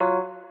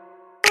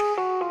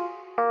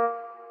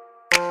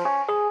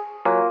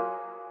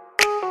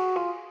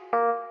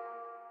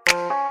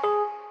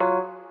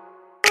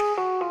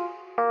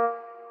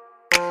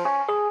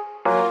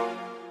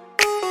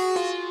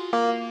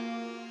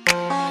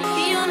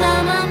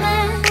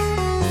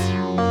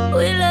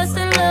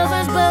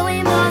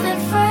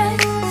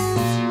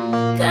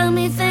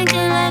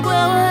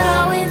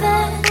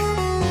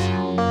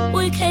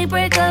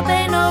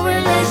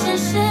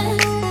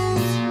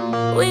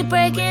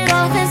break it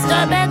off and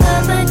start back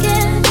up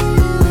again.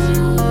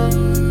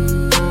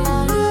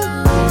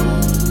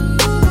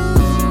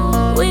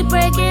 We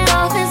break it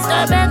off and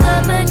start back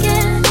up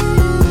again.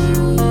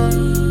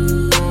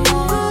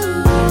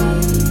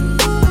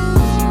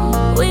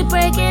 We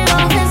break it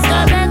off and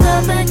start back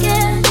up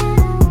again.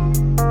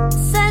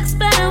 Sex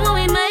better when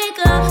we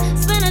make up.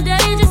 Spend a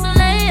day just to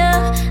lay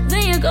up.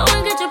 Then you go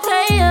and get your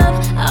pay up.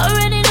 I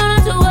already know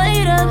not to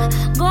wait up.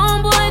 Go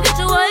on boy, get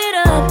your weight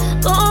up.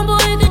 Go on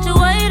boy, get your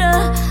weight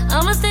up.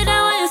 I'ma stay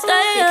down when you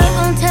stay up. You keep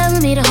on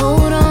telling me to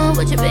hold on,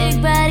 but your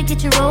big body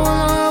get your roll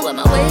on. With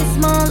my waist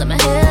small, let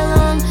my hair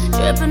long.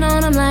 Dripping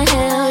on them like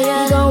hell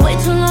yeah. You gon' wait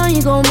too long,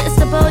 you gon' miss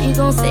the boat. You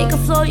gon' sink a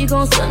float, you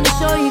gon' swim the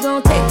shore. You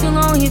gon' take too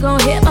long, you gon'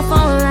 hit my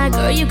phone like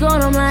girl, you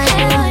gone, I'm like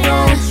hell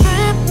yeah. Don't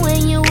trip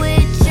when you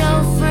with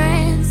your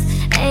friends.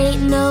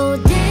 Ain't no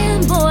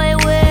damn boy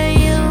where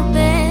you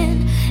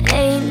been.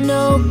 Ain't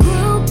no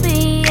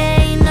groupie,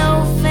 ain't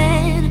no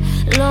fan.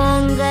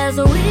 Long as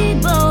we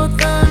both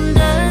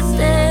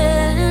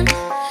understand.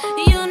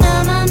 You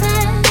not my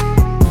man.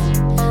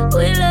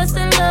 We less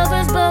than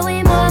lovers, but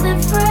we more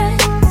than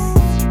friends.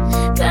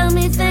 Got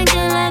me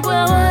thinking like,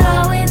 well, what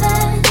are we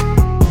then?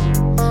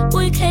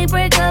 We can't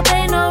break up,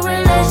 ain't no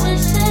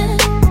relationship.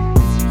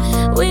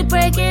 We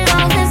break it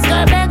off and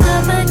start back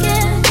up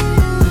again.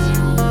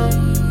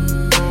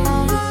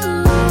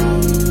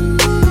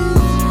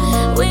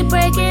 We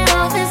break it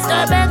off and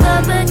start back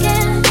up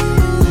again.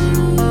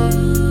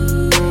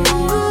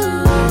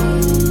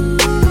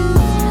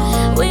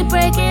 We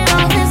break it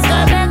off and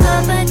start back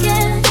up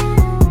again.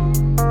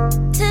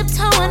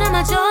 Tiptoeing in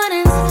my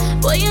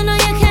Jordans. Boy, you know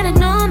you can't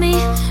ignore me.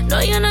 No,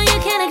 you know you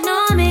can't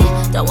ignore me.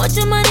 Don't want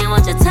your money,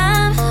 want your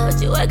time,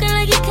 but you acting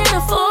like you can't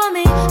afford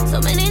me.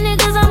 So many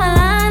niggas on my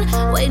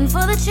line, waiting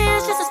for the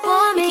chance just to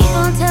spoil me. Keep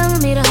on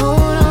telling me to hold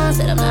on.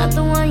 Said I'm not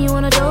the one you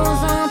wanna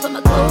doze on. Put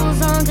my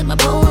clothes on, get my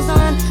pose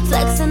on.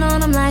 Flexing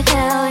on them like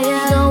hell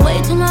yeah. You gon'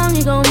 wait too long,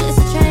 you gon' miss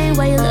the train.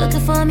 While you looking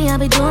for me, I'll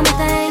be doing my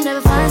thing.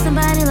 Never find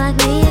somebody like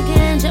me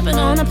again. Jumping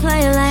on a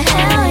player like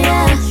hell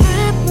yeah.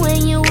 Trip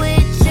when you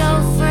with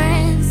your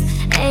friends.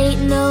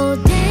 Ain't no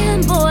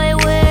damn boy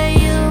where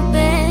you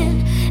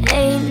been.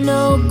 Ain't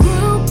no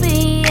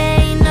groupie,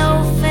 ain't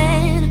no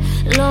fan.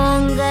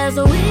 Long as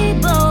we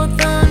both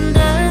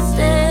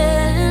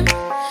understand.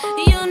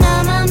 You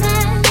not my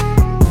man.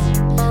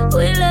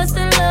 We less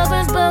than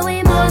lovers, but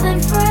we more than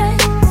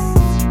friends.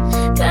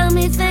 Got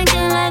me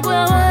thinking like,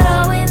 well, what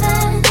are we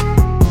then?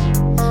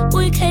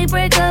 We can't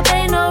break up,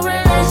 ain't no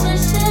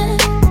relationship.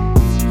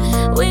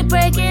 We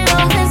break it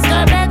off and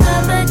start back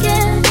up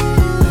again.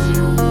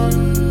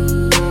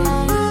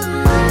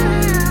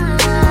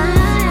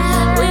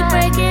 We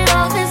break it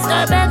off and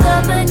start back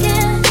up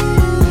again.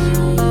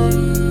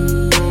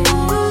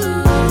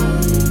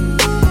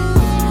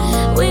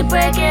 We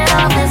break it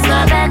off and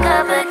start back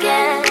up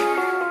again.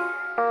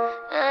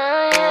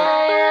 Yeah,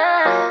 yeah.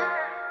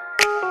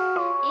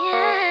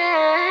 Yeah,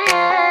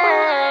 yeah.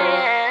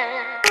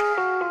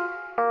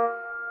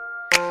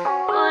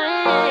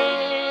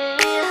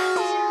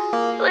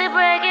 We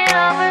break it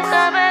off and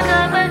start back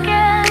up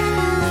again.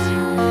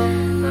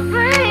 We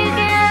break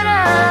it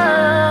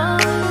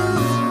off.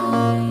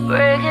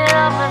 Break it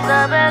off and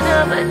start back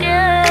up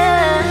again.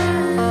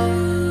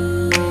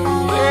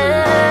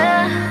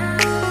 Yeah.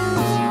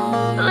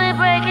 We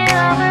break it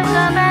off and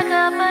start back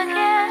up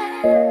again.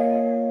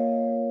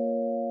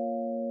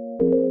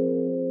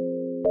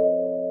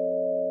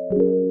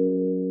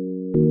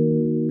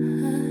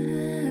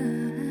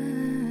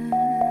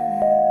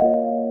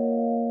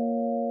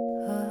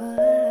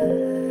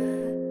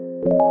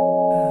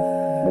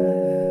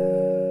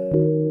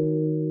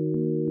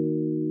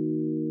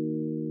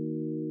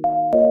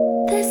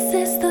 This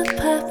is the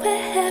part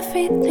where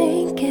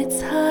everything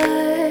gets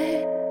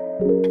hard.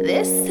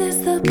 This is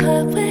the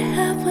part where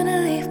I wanna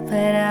leave,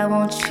 but I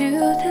want you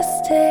to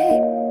stay.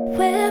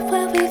 Where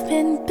what we've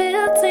been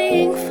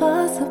building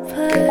falls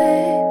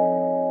apart.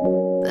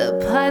 The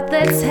part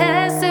that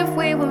tests if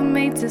we were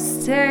made to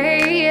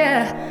stay.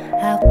 Yeah.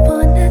 I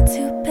wanna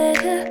do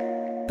better,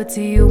 but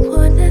do you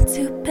wanna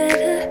do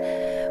better?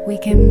 We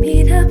can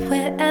meet up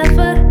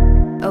wherever,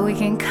 or we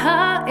can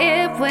call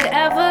it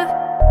whatever.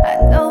 I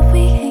know we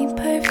ain't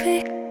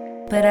perfect,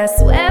 but I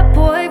swear,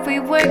 boy, we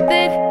worth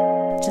it.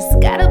 Just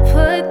gotta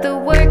put the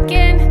work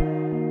in,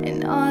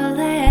 and all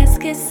I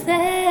ask is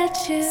that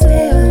you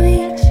stay with me,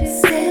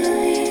 stay with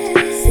me,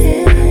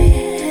 stay with me,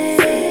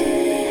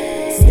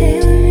 stay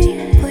with me,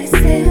 boy,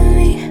 stay with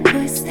me,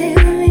 boy, stay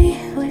with me,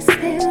 boy,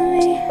 stay with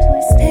me,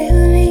 boy, stay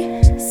with me,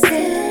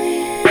 stay with me,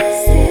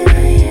 stay with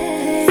me,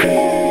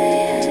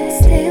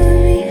 stay with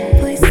me,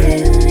 boy, stay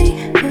with me,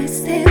 boy,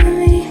 stay with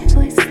me,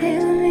 boy, stay with me, boy, stay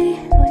with me.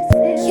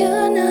 You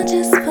know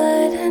just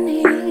what I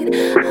need.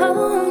 Oh,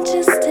 won't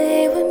you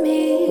stay with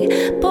me?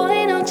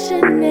 Boy, don't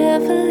you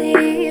never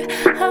leave.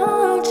 Oh,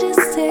 won't you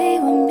stay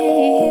with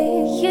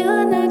me?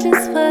 You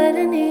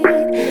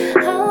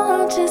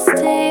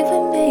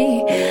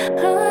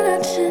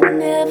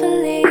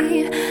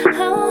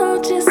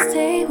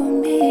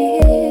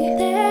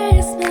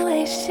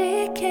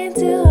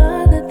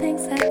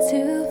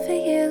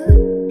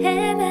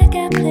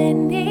got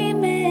plenty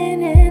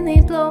men and they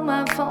blow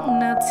my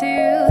phone out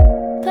too.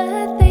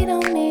 But they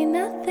don't mean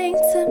nothing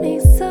to me,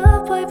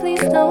 so boy,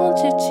 please don't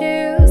you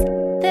choose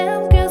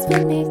them girls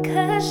for me,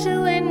 cause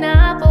you and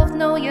I both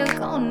know you're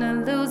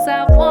gonna lose.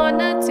 I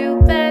wanna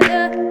do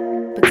better,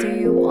 but do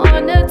you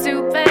wanna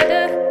do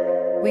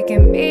better? We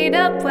can meet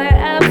up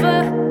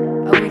wherever,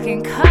 or we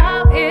can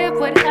call it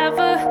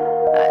whatever.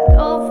 I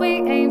know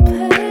we ain't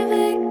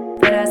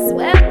perfect, but I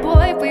swear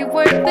boy, we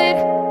worth it.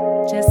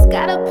 Just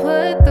gotta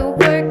put the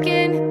work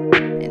in,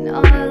 and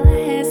all I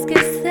ask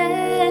is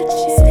that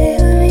you stay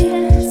with me,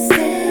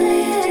 stay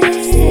with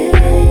me, stay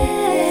with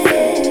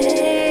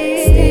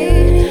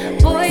me.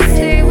 Boy,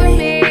 stay with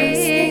me,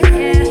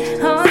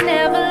 yeah. I'll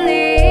never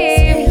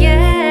leave,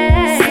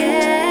 yeah. Stay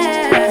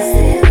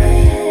with me,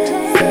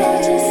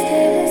 just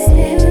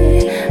stay with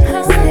me.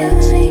 I'll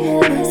never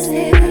leave,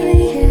 stay with me,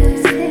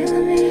 stay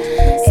with me,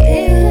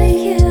 stay with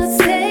you.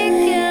 Take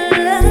your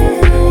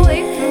love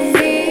away from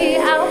me,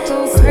 I'll go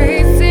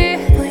crazy,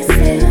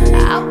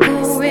 I'll go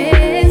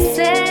insane.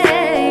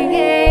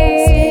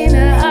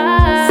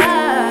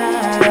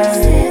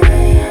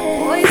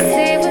 Boy,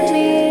 stay with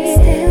me,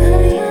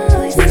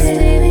 boy,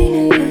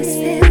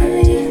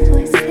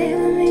 stay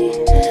with me.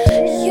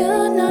 You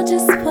know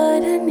just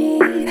what I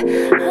need.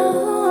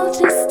 Oh,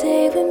 just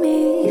stay with me.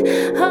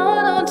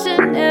 Oh, don't you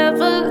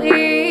never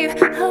leave.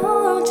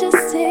 Oh, just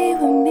stay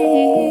with me.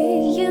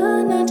 You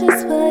know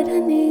just what I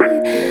need.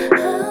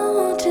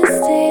 Oh, just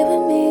stay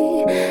with me.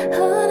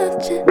 Oh,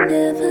 don't you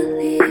never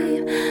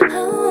leave.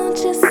 Oh,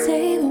 just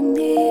stay with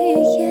me.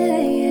 Yeah,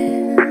 yeah, yeah,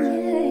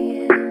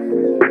 yeah.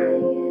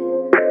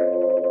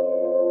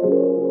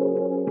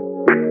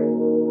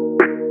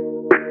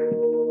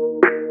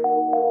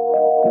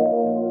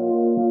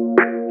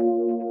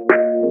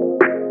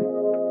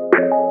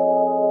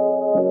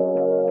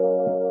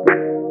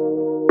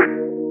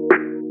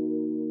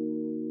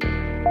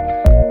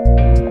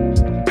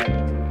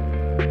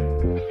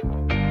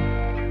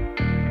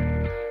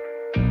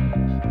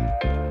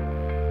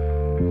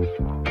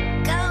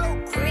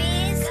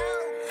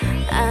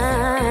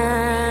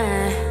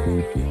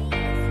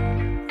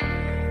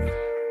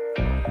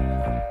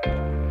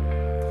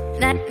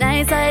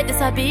 Nights like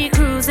this, I be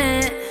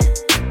cruising.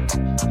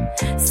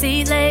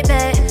 Seat laid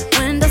back,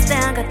 windows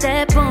down, got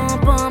that boom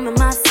boom in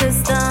my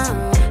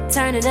system.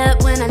 Turn it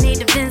up when I need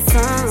to vent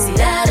some. See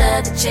that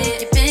other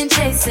chick you've been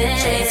chasing.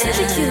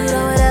 She cute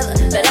or whatever,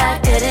 but I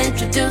could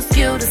introduce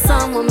you to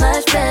someone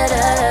much better.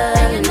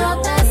 And you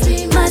know that's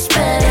me, much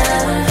better.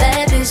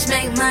 Bad bitch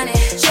make money.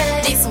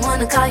 Need someone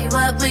to call you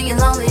up when you're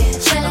lonely.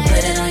 Or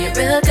put it on you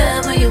real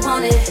good when you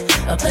want it.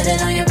 Or put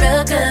it on you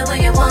real good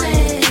when you want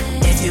it.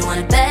 If you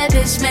want a bad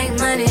bitch, make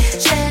money.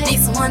 Need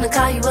someone to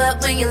call you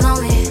up when you're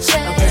lonely.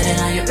 Or put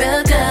it on you real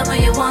good when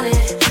you want it.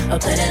 Or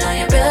put it on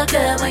you real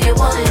good when you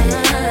want it.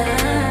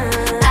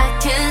 I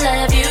can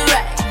love you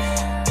right.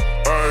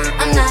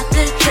 I'm not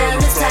the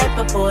jealous type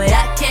of boy.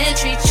 I can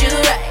treat you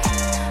right.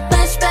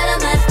 Much better,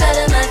 much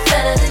better, much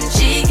better than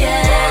she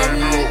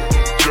can.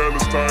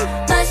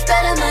 Much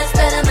better, much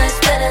better, much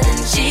better than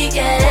she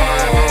can.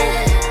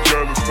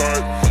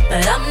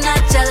 But I'm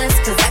not jealous,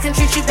 cause I can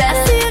treat you better.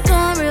 I see her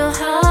going real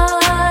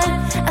hard,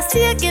 I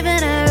see her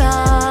giving her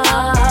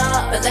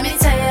all. But let me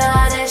tell you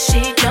how that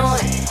she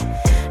doing.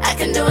 I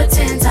can do it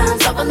 10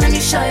 times over, let me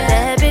show you.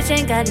 That bitch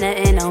ain't got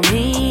nothing on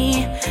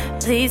me.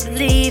 Please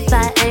believe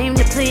I aim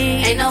to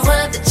please. Ain't no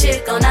other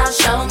chick gon'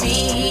 outshow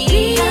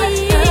me. Yo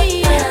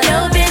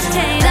bitch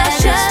can't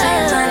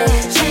outshow.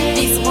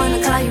 Need someone to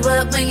call you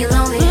up when you're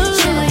lonely.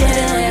 Put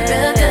it on you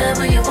real good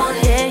when you want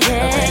it. Put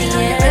it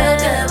on you real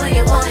good when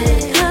you want it.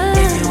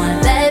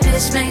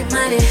 Make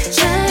money.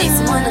 Need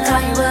someone to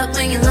call you up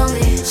when you're lonely.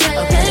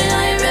 Or put it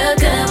on you real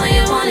good when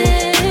you want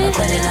it. Or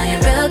put it on you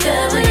real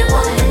good when you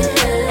want it.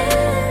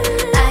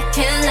 I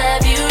can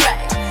love you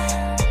right.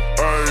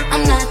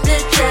 I'm not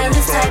the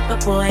jealous type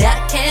of boy. I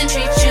can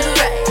treat you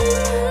right.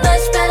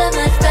 Much better,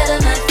 much better,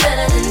 much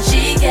better than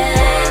she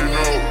can.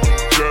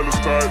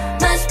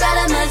 Much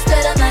better, much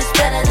better, much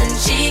better than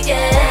she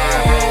can.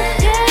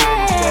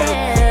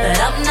 But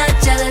I'm not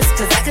jealous,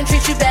 cause I can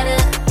treat you better.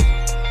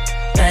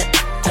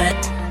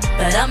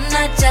 But I'm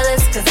not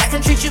jealous, cause I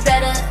can treat you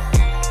better.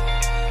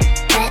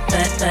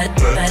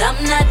 But I'm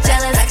not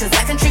jealous, cause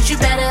I can treat you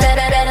better.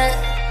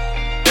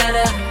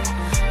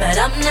 But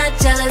I'm not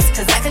jealous,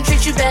 cause I can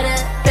treat you